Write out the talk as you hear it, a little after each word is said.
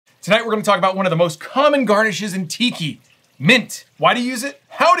Tonight we're gonna talk about one of the most common garnishes in tiki, mint. Why to use it,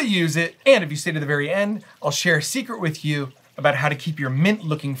 how to use it, and if you stay to the very end, I'll share a secret with you about how to keep your mint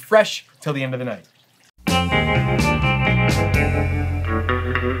looking fresh till the end of the night.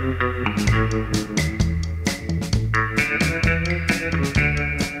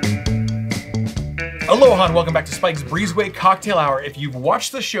 Aloha and welcome back to Spike's Breezeway Cocktail Hour. If you've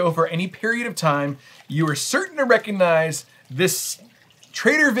watched the show for any period of time, you are certain to recognize this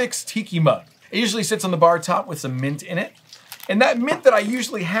Trader Vic's tiki mug. It usually sits on the bar top with some mint in it. And that mint that I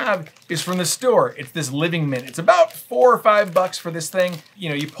usually have is from the store. It's this living mint. It's about $4 or $5 for this thing. You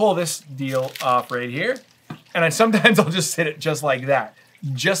know, you pull this deal off right here, and sometimes I'll just sit it just like that.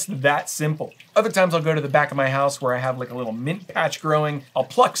 Just that simple. Other times I'll go to the back of my house where I have like a little mint patch growing. I'll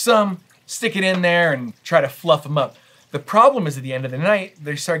pluck some, stick it in there, and try to fluff them up. The problem is at the end of the night,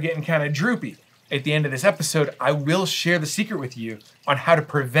 they start getting kind of droopy. At the end of this episode, I will share the secret with you on how to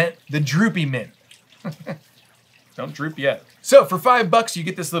prevent the droopy mint. Don't droop yet. So for $5, you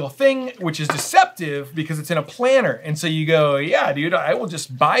get this little thing, which is deceptive because it's in a planter. And so you go, yeah, dude, I will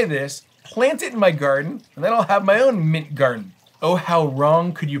just buy this, plant it in my garden, and then I'll have my own mint garden. Oh, how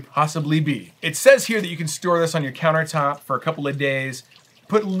wrong could you possibly be? It says here that you can store this on your countertop for a couple of days,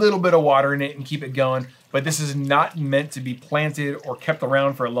 put a little bit of water in it and keep it going, but this is not meant to be planted or kept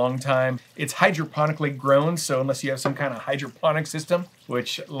around for a long time. It's hydroponically grown, so unless you have some kind of hydroponic system,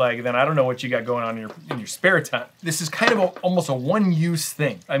 which then I don't know what you got going on in your spare time. This is kind of almost a one-use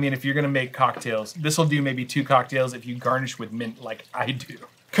thing. I mean, if you're gonna make cocktails, this will do maybe 2 cocktails if you garnish with mint like I do.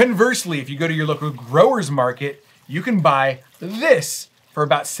 Conversely, if you go to your local grower's market, you can buy this for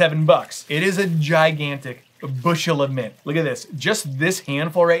about $7. It is a gigantic bushel of mint. Look at this. Just this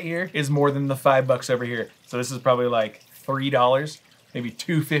handful right here is more than the $5 over here. So this is probably like $3, maybe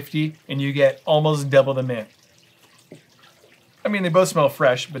 $2.50, and you get almost double the mint. I mean, they both smell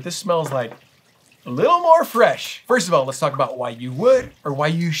fresh, but this smells like a little more fresh. First of all, let's talk about why you would or why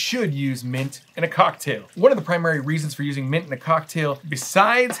you should use mint in a cocktail. One of the primary reasons for using mint in a cocktail,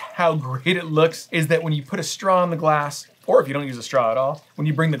 besides how great it looks, is that when you put a straw in the glass, or if you don't use a straw at all, when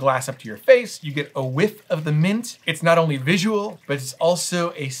you bring the glass up to your face, you get a whiff of the mint. It's not only visual, but it's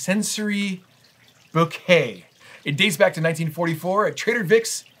also a sensory bouquet. It dates back to 1944 at Trader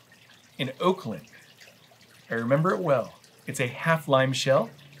Vic's in Oakland. I remember it well. It's a half lime shell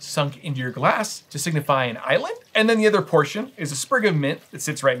sunk into your glass to signify an island. And then the other portion is a sprig of mint that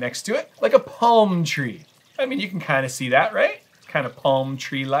sits right next to it, like a palm tree. I mean, you can kind of see that, right? Kind of palm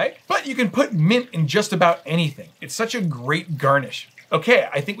tree-like, but you can put mint in just about anything. It's such a great garnish. Okay,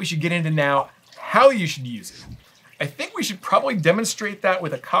 I think we should get into now how you should use it. I think we should probably demonstrate that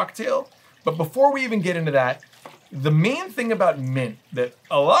with a cocktail, but before we even get into that, the main thing about mint that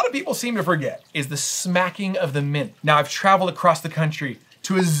a lot of people seem to forget is the smacking of the mint. Now, I've traveled across the country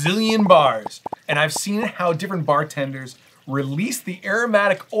to a zillion bars, and I've seen how different bartenders release the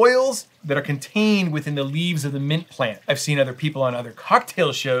aromatic oils that are contained within the leaves of the mint plant. I've seen other people on other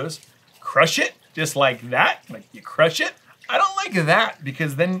cocktail shows crush it just like that, like you crush it. I don't like that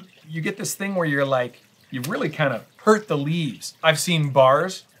because then you get this thing where you're like, you really kind of hurt the leaves. I've seen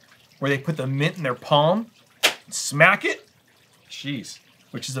bars where they put the mint in their palm, smack it, jeez,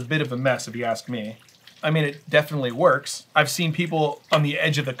 which is a bit of a mess if you ask me. I mean, it definitely works. I've seen people on the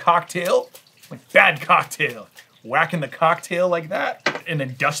edge of the cocktail, like bad cocktail, whacking the cocktail like that and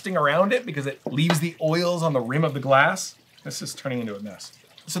then dusting around it because it leaves the oils on the rim of the glass. This is turning into a mess.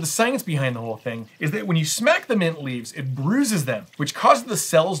 So the science behind the whole thing is that when you smack the mint leaves, it bruises them, which causes the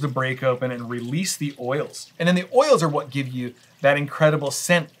cells to break open and release the oils. And then the oils are what give you that incredible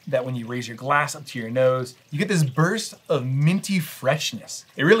scent that when you raise your glass up to your nose, you get this burst of minty freshness.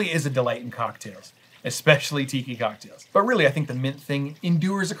 It really is a delight in cocktails, especially tiki cocktails. But really, I think the mint thing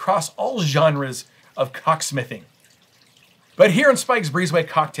endures across all genres of cocksmithing. But here on Spike's Breezeway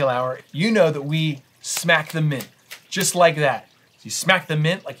Cocktail Hour, you know that we smack the mint, just like that. So you smack the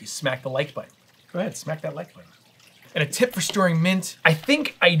mint like you smack the like button. Go ahead, smack that like button. And a tip for storing mint, I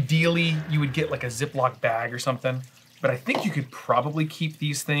think ideally you would get like a Ziploc bag or something, but I think you could probably keep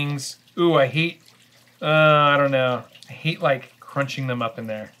these things. Ooh, I hate like crunching them up in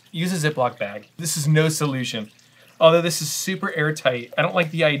there. Use a Ziploc bag. This is no solution. Although this is super airtight, I don't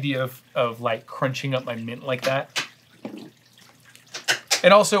like the idea of like crunching up my mint like that.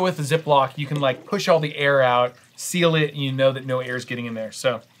 And also with the Ziploc, you can like push all the air out, seal it, and you know that no air is getting in there.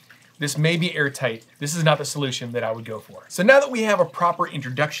 So this may be airtight. This is not the solution that I would go for. So now that we have a proper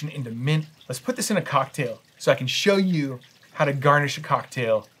introduction into mint, let's put this in a cocktail so I can show you how to garnish a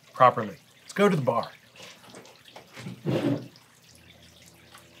cocktail properly. Let's go to the bar.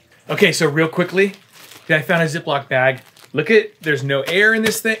 Okay, so real quickly, I found a Ziploc bag. there's no air in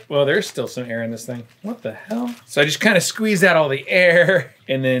this thing. Well, there's still some air in this thing. What the hell? So I just kind of squeezed out all the air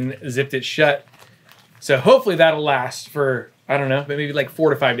and then zipped it shut. So hopefully that'll last for, I don't know, maybe like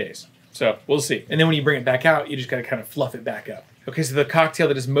 4 to 5 days. So we'll see. And then when you bring it back out, you just gotta kind of fluff it back up. Okay, so the cocktail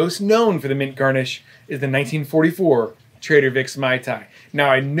that is most known for the mint garnish is the 1944 Trader Vic's Mai Tai. Now,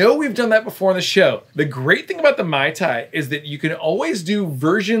 I know we've done that before on the show. The great thing about the Mai Tai is that you can always do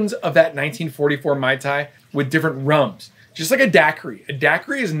versions of that 1944 Mai Tai with different rums. Just like a daiquiri. A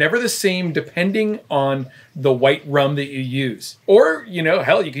daiquiri is never the same depending on the white rum that you use. Or, you know,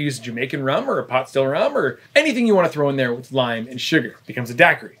 hell, you could use Jamaican rum or a pot still rum or anything you want to throw in there with lime and sugar. It becomes a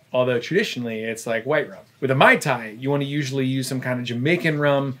daiquiri. Although traditionally it's like white rum. With a Mai Tai, you want to usually use some kind of Jamaican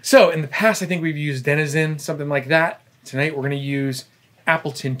rum. So in the past, I think we've used Denizen, something like that. Tonight we're going to use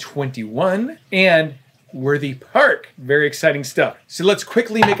Appleton 21 and Worthy Park. Very exciting stuff. So let's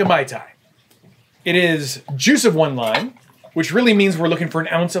quickly make a Mai Tai. It is juice of 1 lime, which really means we're looking for an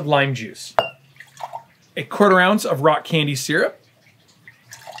ounce of lime juice. A 1/4 ounce of rock candy syrup.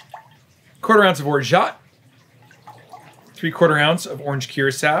 1/4 ounce of orgeat. 3/4 ounce of orange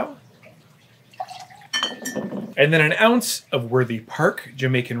curacao. And then an ounce of Worthy Park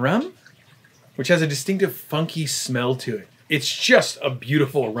Jamaican rum, which has a distinctive funky smell to it. It's just a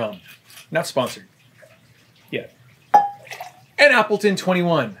beautiful rum. Not sponsored yet. And Appleton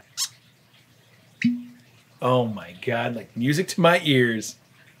 21. Oh my God, like music to my ears.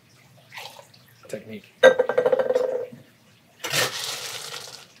 Technique.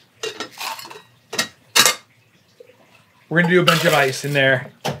 We're gonna do a bunch of ice in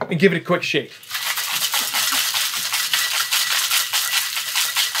there and give it a quick shake.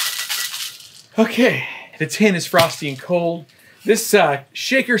 Okay, the tin is frosty and cold. This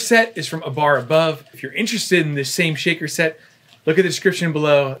shaker set is from A Bar Above. If you're interested in this same shaker set, look at the description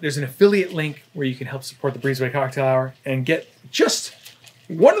below. There's an affiliate link where you can help support the Breezeway Cocktail Hour and get just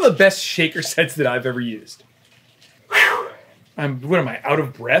one of the best shaker sets that I've ever used. Whew. What am I, out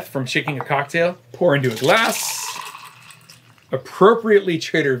of breath from shaking a cocktail? Pour into a glass. Appropriately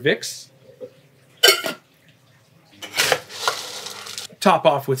Trader Vic's. Top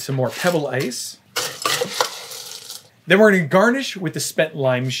off with some more pebble ice. Then we're going to garnish with the spent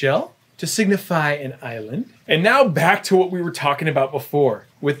lime shell to signify an island. And now back to what we were talking about before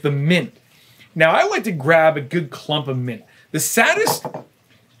with the mint. Now I like to grab a good clump of mint. The saddest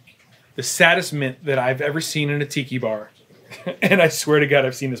mint that I've ever seen in a tiki bar, and I swear to God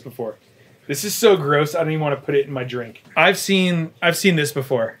I've seen this before. This is so gross, I don't even want to put it in my drink. I've seen this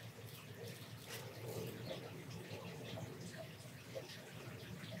before.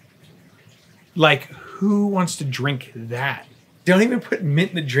 Like, who wants to drink that? Don't even put mint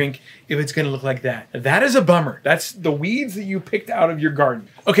in the drink if it's gonna look like that. That is a bummer. That's the weeds that you picked out of your garden.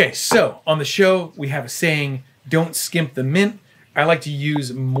 Okay, so on the show, we have a saying, don't skimp the mint. I like to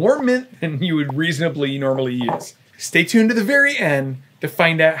use more mint than you would reasonably normally use. Stay tuned to the very end to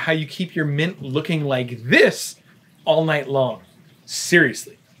find out how you keep your mint looking like this all night long.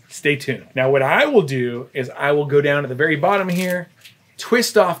 Seriously, stay tuned. Now what I will do is I will go down to the very bottom here,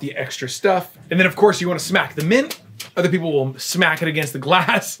 twist off the extra stuff, and then of course you want to smack the mint. Other people will smack it against the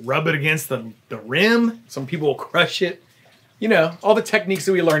glass, rub it against the rim. Some people will crush it. You know, all the techniques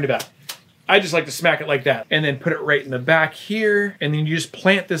that we learned about. I just like to smack it like that and then put it right in the back here. And then you just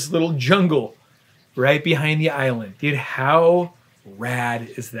plant this little jungle right behind the island. Dude, how rad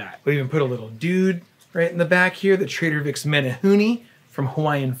is that? We even put a little dude right in the back here, the Trader Vic's Menehune from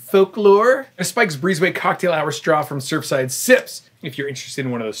Hawaiian folklore. A Spike's Breezeway Cocktail Hour straw from Surfside Sips. If you're interested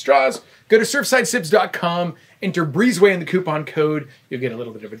in one of those straws, go to surfsidesips.com, enter Breezeway in the coupon code. You'll get a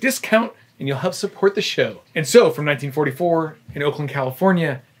little bit of a discount and you'll help support the show. And so from 1944 in Oakland,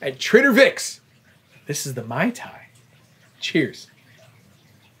 California at Trader Vic's, this is the Mai Tai. Cheers.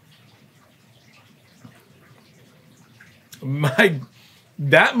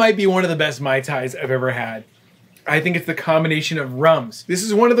 That might be one of the best Mai Tais I've ever had. I think it's the combination of rums. This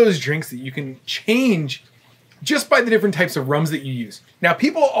is one of those drinks that you can change just by the different types of rums that you use. Now,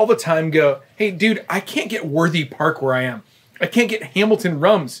 people all the time go, hey, dude, I can't get Worthy Park where I am. I can't get Hamilton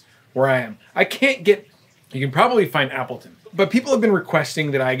rums where I am. I can't get, you can probably find Appleton. But people have been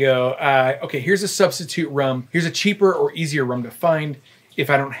requesting that I go, okay, here's a substitute rum. Here's a cheaper or easier rum to find if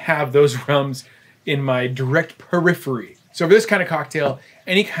I don't have those rums in my direct periphery. So for this kind of cocktail,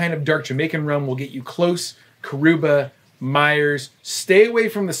 any kind of dark Jamaican rum will get you close. Karuba, Myers, stay away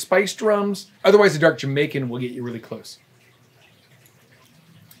from the spiced rums. Otherwise, the dark Jamaican will get you really close.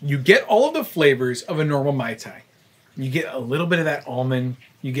 You get all of the flavors of a normal Mai Tai. You get a little bit of that almond.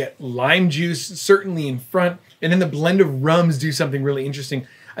 You get lime juice, certainly in front. And then the blend of rums do something really interesting.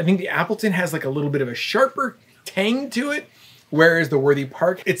 I think the Appleton has like a little bit of a sharper tang to it. Whereas the Worthy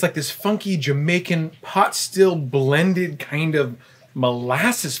Park, it's like this funky Jamaican pot still blended kind of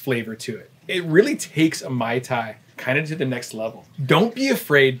molasses flavor to it. It really takes a Mai Tai kind of to the next level. Don't be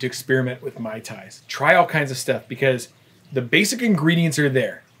afraid to experiment with Mai Tais. Try all kinds of stuff because the basic ingredients are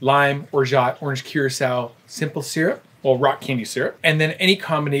there. Lime, orgeat, orange curacao, simple syrup, well, rock candy syrup, and then any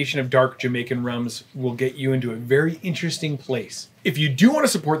combination of dark Jamaican rums will get you into a very interesting place. If you do want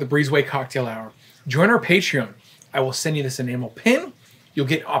to support the Breezeway Cocktail Hour, join our Patreon. I will send you this enamel pin. You'll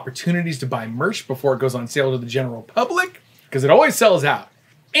get opportunities to buy merch before it goes on sale to the general public, because it always sells out.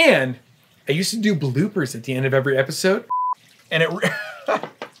 And I used to do bloopers at the end of every episode, and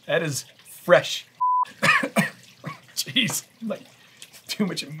that is fresh. Jeez, like too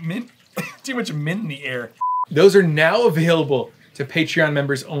much mint in the air. Those are now available to Patreon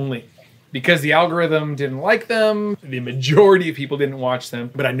members only. Because the algorithm didn't like them, the majority of people didn't watch them,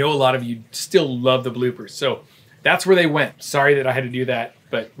 but I know a lot of you still love the bloopers. So that's where they went. Sorry that I had to do that,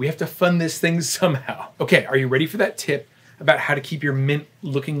 but we have to fund this thing somehow. Okay, are you ready for that tip about how to keep your mint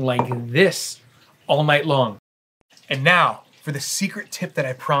looking like this all night long? And now for the secret tip that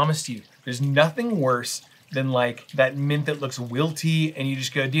I promised you. There's nothing worse than like that mint that looks wilty and you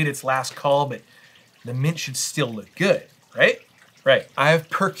just go, dude, it's last call, but the mint should still look good, right? Right, I have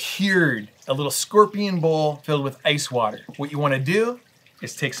procured a little scorpion bowl filled with ice water. What you wanna do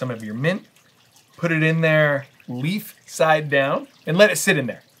is take some of your mint, put it in there, leaf side down, and let it sit in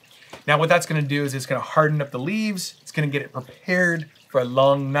there. Now what that's gonna do is it's gonna harden up the leaves, it's gonna get it prepared for a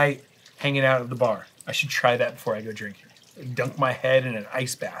long night hanging out at the bar. I should try that before I go drinking. Dunk my head in an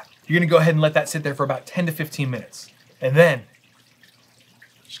ice bath. You're gonna go ahead and let that sit there for about 10 to 15 minutes. And then,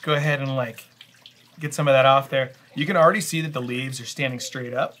 just go ahead and like, get some of that off there. You can already see that the leaves are standing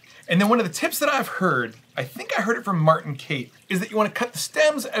straight up. And then one of the tips that I've heard, I think I heard it from Martin Kate, is that you want to cut the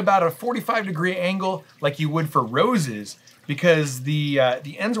stems at about a 45-degree angle like you would for roses because the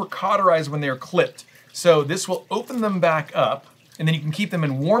ends were cauterized when they were clipped. So this will open them back up and then you can keep them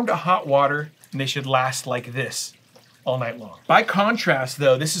in warm to hot water and they should last like this all night long. By contrast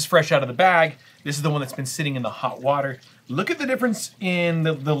though, this is fresh out of the bag. This is the one that's been sitting in the hot water. Look at the difference in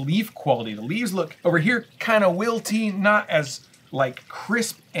the leaf quality. The leaves look over here kind of wilty, not as like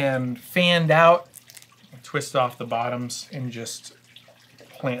crisp and fanned out. I'll twist off the bottoms and just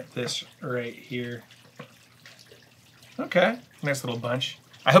plant this right here. Okay, nice little bunch.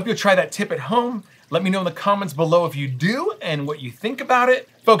 I hope you'll try that tip at home. Let me know in the comments below if you do and what you think about it.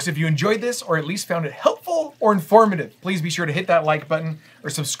 Folks, if you enjoyed this or at least found it helpful or informative, please be sure to hit that like button or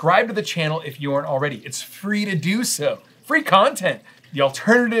subscribe to the channel if you aren't already. It's free to do so. Free content. The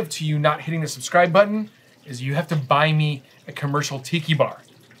alternative to you not hitting the subscribe button is you have to buy me a commercial tiki bar.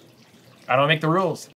 I don't make the rules.